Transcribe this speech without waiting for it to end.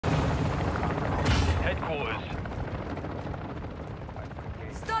headquarters.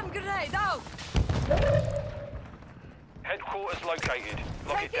 Stun grenade out! Headquarters located.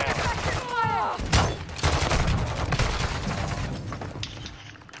 Lock it Taking down. effective fire!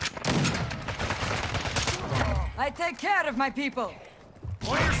 I take care of my people.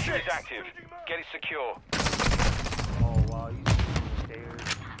 Fire is active. Get it secure. Oh wow, you see the stairs.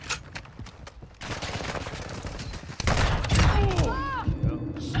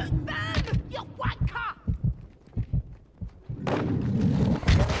 Shoot them, you wanker!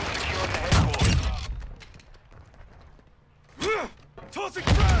 Secure the headquarters. Tossing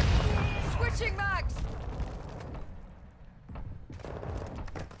frag! Switching mags!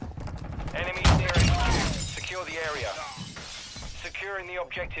 Enemies near HQ. Secure the area. Securing the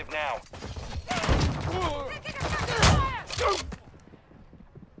objective now. Taking effective fire!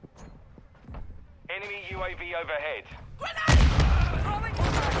 Enemy UAV overhead. Grenade! Throwing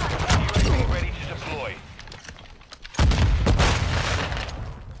grenade! UAV ready to deploy.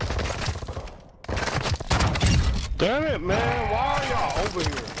 Damn it, man! Why are y'all over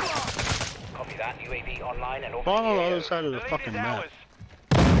here? Copy that. UAV online and off Fall the on the AO. other side of the The lead fucking is map. ours.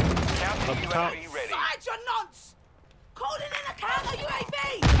 Counter Up top. UAV ready. Find your nonce! Calling in a counter UAV!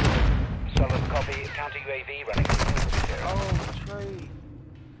 Solid copy. Counter UAV running. Oh, Trey.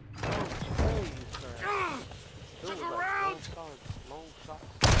 Oh, Trey, you crap. Look around! Long shot.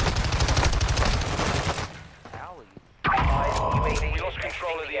 Alley. UAV We lost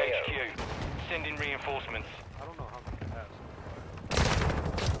control of the AO. HQ. Sending reinforcements. I don't know how many pass.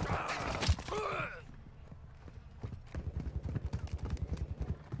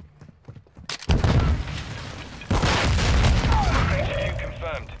 HQ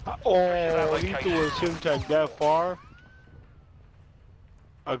confirmed. Oh, he threw his Simtech that far.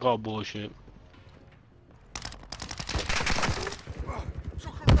 I call bullshit.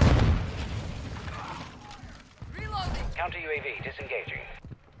 Reloading! Counter UAV disengaging.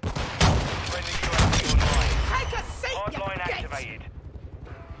 Friendly UAV online. Take a seat, you Hardline bitch! activated.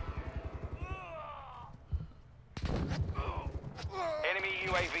 Enemy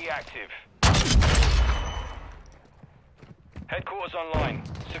UAV active. Headquarters online.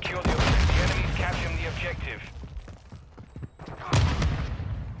 Secure the objective. The enemy's capturing the objective.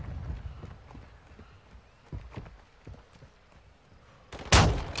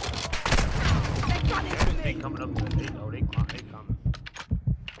 They're gunning for They me! coming up. They know they coming.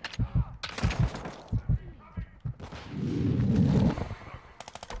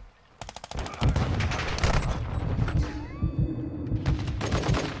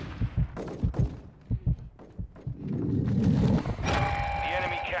 The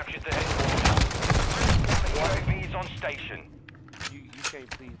enemy captured the headquarters. UAV is on station. You can't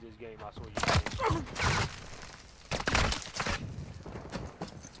please this game. I swear you can't.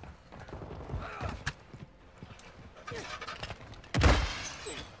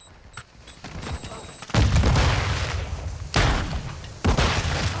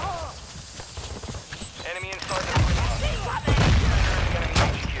 Enemy inside the perimeter. Enemy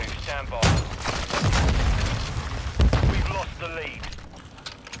HQ. Stand by. We've lost the lead.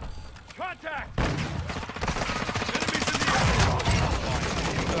 Contact! Enemies in the area!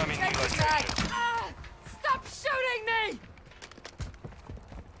 Confirming new location. Stop shooting me!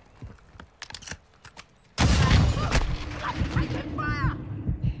 Taking fire!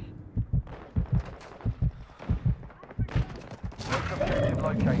 Next objective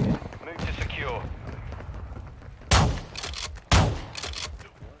located. Move to secure.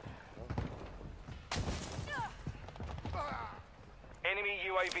 Enemy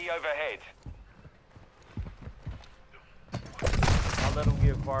UAV overhead. I let them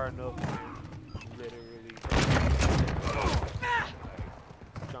get far enough. Literally.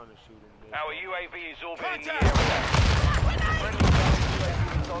 Trying to shoot him. Our UAV is orbiting the Contact! area. Friendly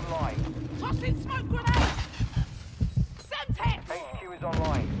UAV is online. Tossing smoke grenade! Semtex! HQ is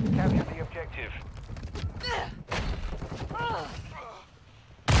online. Capture the objective.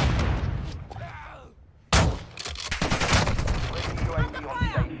 Friendly UAV on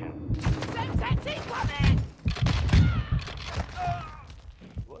station. Semtex incoming!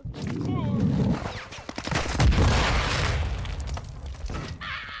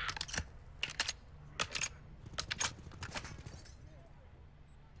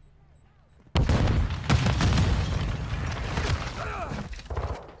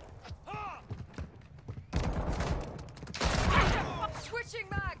 Switching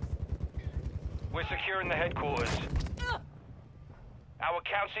mags! We're securing the headquarters. Our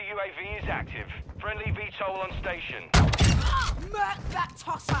counter UAV is active. Friendly VTOL on station. Murk that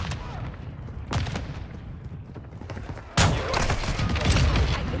tosser!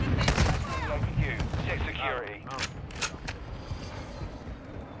 HQ. Set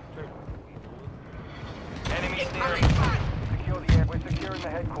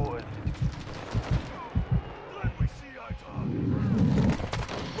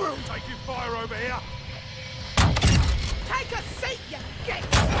Taking fire over here. Take a seat, you git!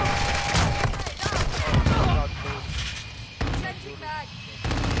 Changing mag.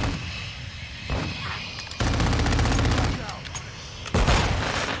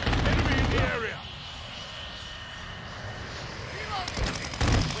 Enemy in the area.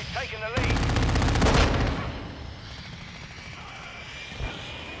 We've taken the lead.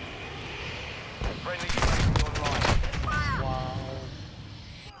 Friendly UAV online.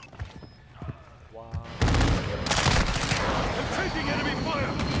 Wow. I'm taking enemy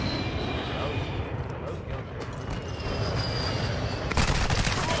fire.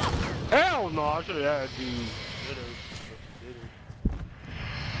 Hell no, I should have had dude.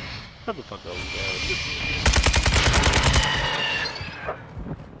 Shut the fuck up, The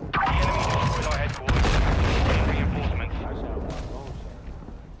enemy destroyed our headquarters. Activating reinforcements.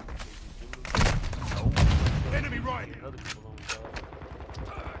 Enemy right. Other people on the side.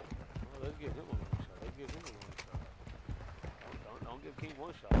 Oh, let's give him a long shot. Let's give him a long shot. Don't give King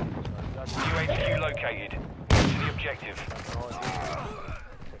one shot. UHQ located. To the objective.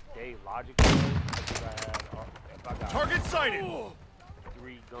 Today, logically, if I got Target sighted.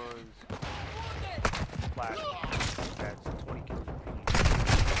 3 guns, plasma, that's 20 kills apiece.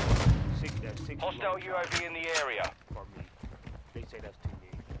 That's 60 Hostile long UAV in the area. shots for me. They say that's too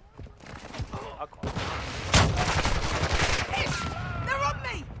many. I'll call it. They're on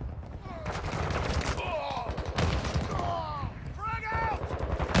me! Frag out.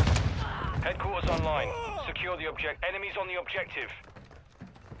 Headquarters online. Secure the object. Enemies on the objective.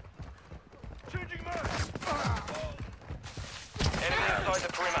 Changing mag. Enemy inside the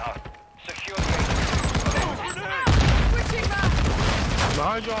perimeter. Secure the Switching mag!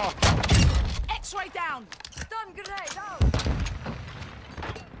 Behind y'all. X-ray down! Stun grenade out!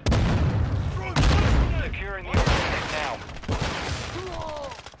 Securing the objective now.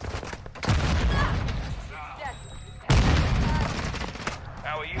 Yes.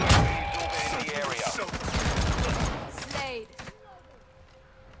 Our UAV is orbiting the area. Slade.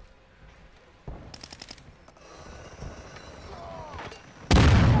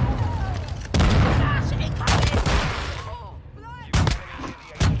 Flash incoming!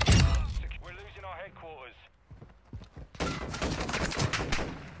 We're losing our headquarters.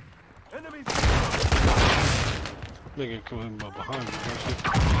 Enemy. Nigga coming up behind me.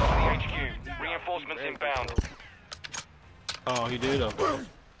 Top of the HQ. Reinforcements inbound. Oh, he did? Okay. Yeah.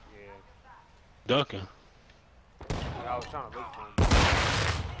 Ducking. I was trying to look for him.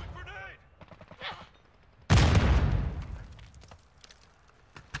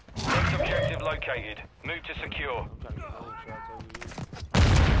 Next objective located. Move to secure. I'm trying to get long shots over here.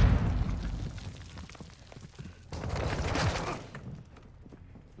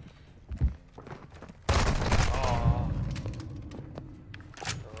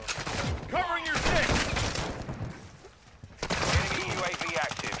 Covering your six. Enemy UAV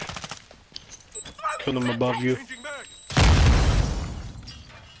active. Kill him above you. Changing mag.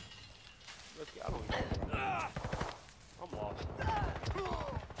 Let's get out of here. I'm lost.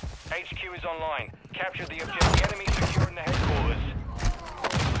 HQ is online. Capture the objective. The enemy securing the headquarters.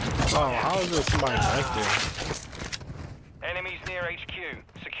 Oh, how is there somebody back there? Enemies near HQ.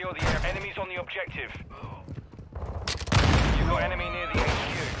 Secure the area. Enemies on the objective. You've got enemy near the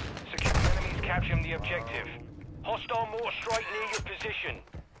HQ. Secure enemies capturing the objective. Hostile mortar strike near your position.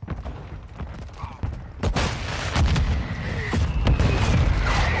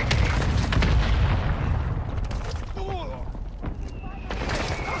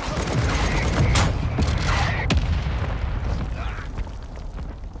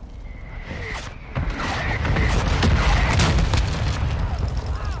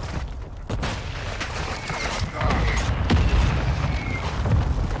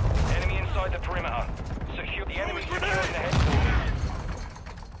 Enemy inside the perimeter. Secure the enemy securing the headquarters.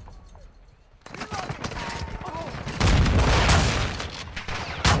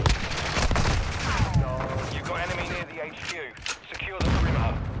 You've got enemy near the HQ. Secure the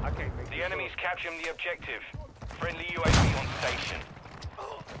perimeter. I can't make The enemy's capturing the objective. Friendly UAV on station.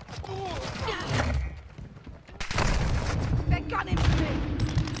 They're gunning for me!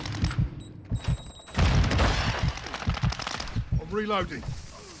 I'm reloading.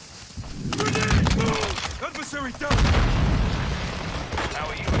 Adversary down.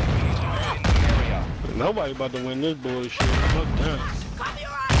 Our UAV is in the area. Nobody about to win this bullshit. Fuck that. Cover your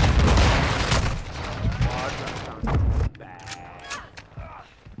eyes!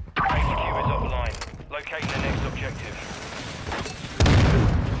 HQ is offline. Locating the next objective.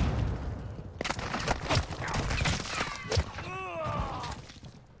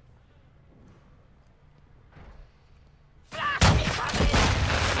 Flash incoming!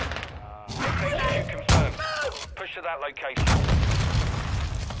 to that location.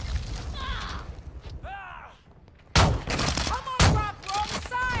 Come on, Rob, we're on the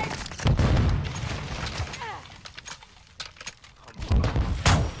side.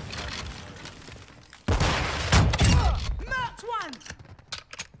 Marked one.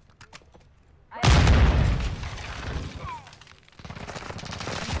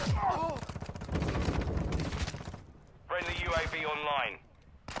 Friendly UAV online.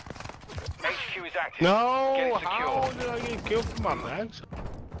 HQ is active. Get No, it how secure. did I get killed for my bags?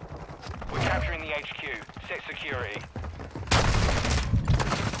 We're capturing the HQ. Set security.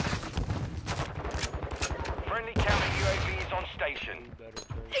 Friendly counter UAV is on station.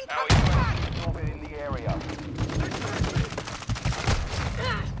 Our UAV is orbiting the area.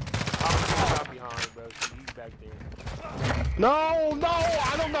 I'm behind, bro. He's back there. No,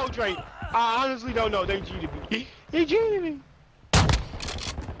 I don't know, Drake. I honestly don't know. They cheated me. They cheated me. I'm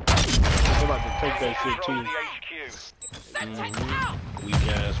about to take that shit Control too. the HQ. Semtex out. Weak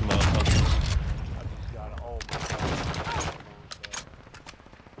ass motherfuckers. I just got a, oh my god.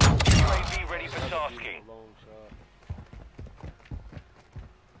 UAV ready for tasking. Long shot.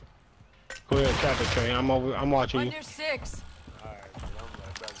 Go ahead, tap it, Trey. I'm watching you. Under 6. Alright, I'm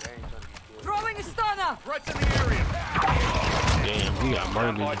like, bro, they ain't trying to get killed. Throwing a stunner. Threats in the area. Damn, we got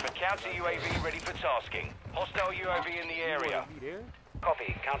Stand by murdered. for counter UAV ready for tasking. Hostile UAV in the area. Be there?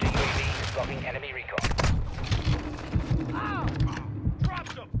 Copy. Counter UAV is blocking enemy recon.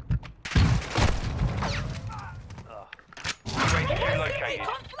 Dropped them. UAV located.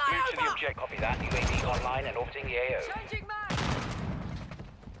 Move to the objective. Copy that. UAV online and orbiting the AO. Changing mag.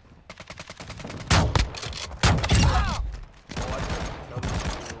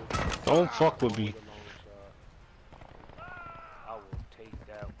 Don't fuck with me. I will take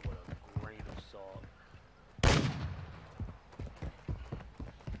that with a grain of salt.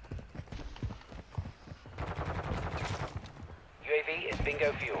 UAV is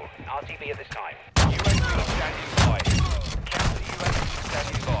bingo fuel. RTB at this time. UAV standing by. Counter UAV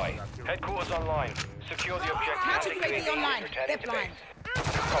standing by. Headquarters online. Secure the objective. Counter UAV online. Returning They're to blind. base.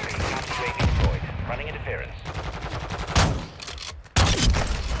 Copy. Counter UAV deployed. Running interference.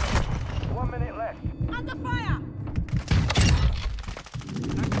 1 minute left. Under fire.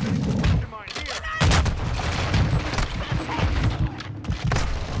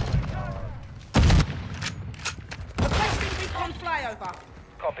 Requesting recon flyover.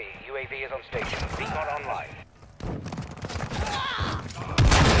 Copy. UAV is on station. Beacon online.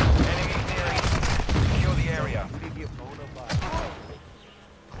 Enemies nearing. Secure the area. We did get blown up by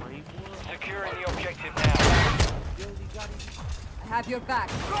Claymore. Securing the objective now. I have your back.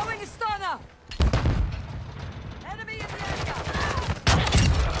 Throwing a stunner. Enemy in the area.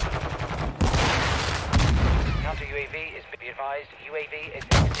 Counter UAV is be advised. UAV is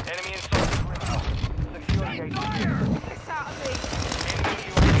exiting. Enemy inside the perimeter. Secure the HQ. This out of me. Enemy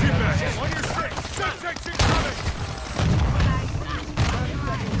UAV overhead. On your six. Semtex incoming.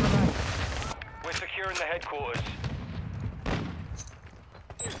 We're securing the headquarters.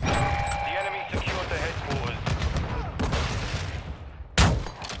 The enemy secured the headquarters.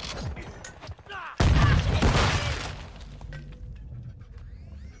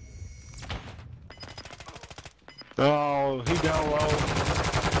 Oh, he down low.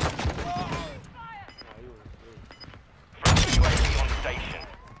 Friendly UAV on station.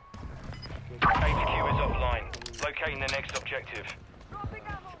 HQ is offline. Locating the next objective. Dropping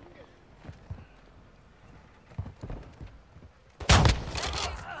ammo.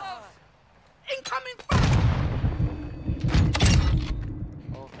 Incoming fire.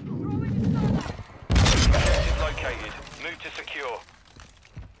 Throwing a stunner. Objective located. Move to secure.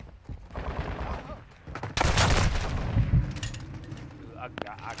 I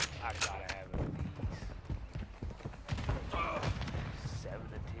gotta have it. 7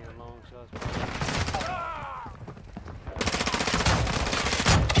 to 10 long shots.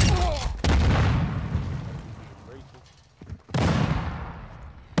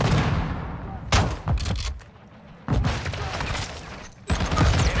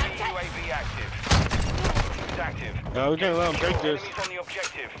 Enemy UAV active. It's active. No, we can't let him take this. Enemies on the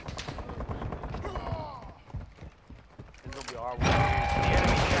objective. It's gonna be our way. The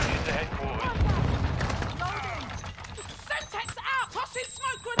enemy captured the headquarters. Loading. Semtex out. Tossing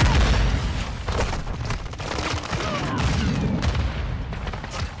smoke grenade.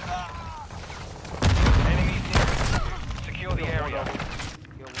 Enemies near. Secure the area.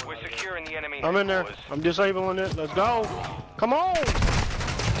 We're securing the enemy I'm in there. headquarters. I'm disabling it. Let's go. Come on.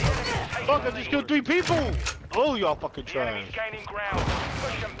 Fuck, I just killed 3 people. Oh, y'all fucking The trash. enemy's gaining ground.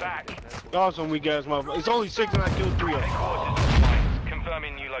 Push them back. Y'all some weak ass motherfuckers. It's only 6 and I killed 3 of them. Headquarters is offline.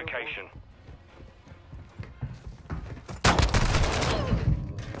 Confirming new location.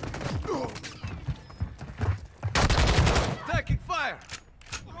 fire!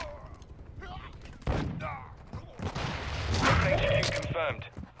 HQ confirmed.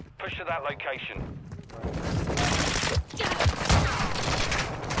 Push to that location.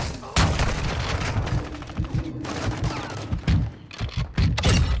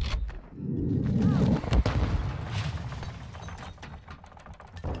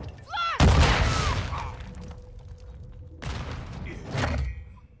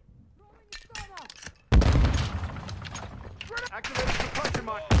 Activate the suppression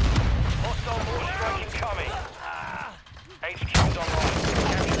mine. Hostile mortar strike incoming. HQ's online.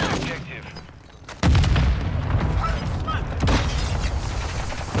 Capture the objective.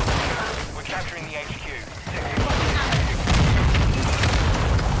 We're capturing the HQ.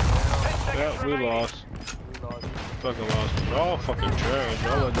 Yeah, we lost. Fucking lost. Y'all fucking trash.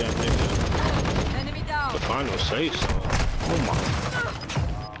 Y'all let that nigga Enemy down. the final say so. Oh my.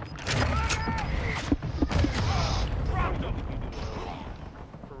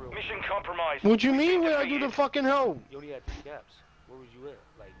 Mission compromised. What you mean We've when been I do the defeated. fucking hoe? You only had 3 caps. Where was you at?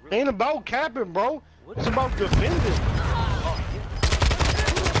 Like, really? Ain't about capping, bro. It's about defending.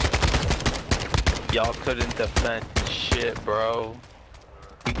 Y'all couldn't defend shit, bro.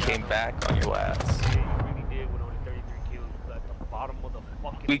 We came back on your ass. Yeah, you really did with only 33 kills. You got the bottom of the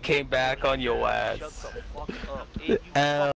fucking... We came back on your ass. Shut the fuck up. And you Hell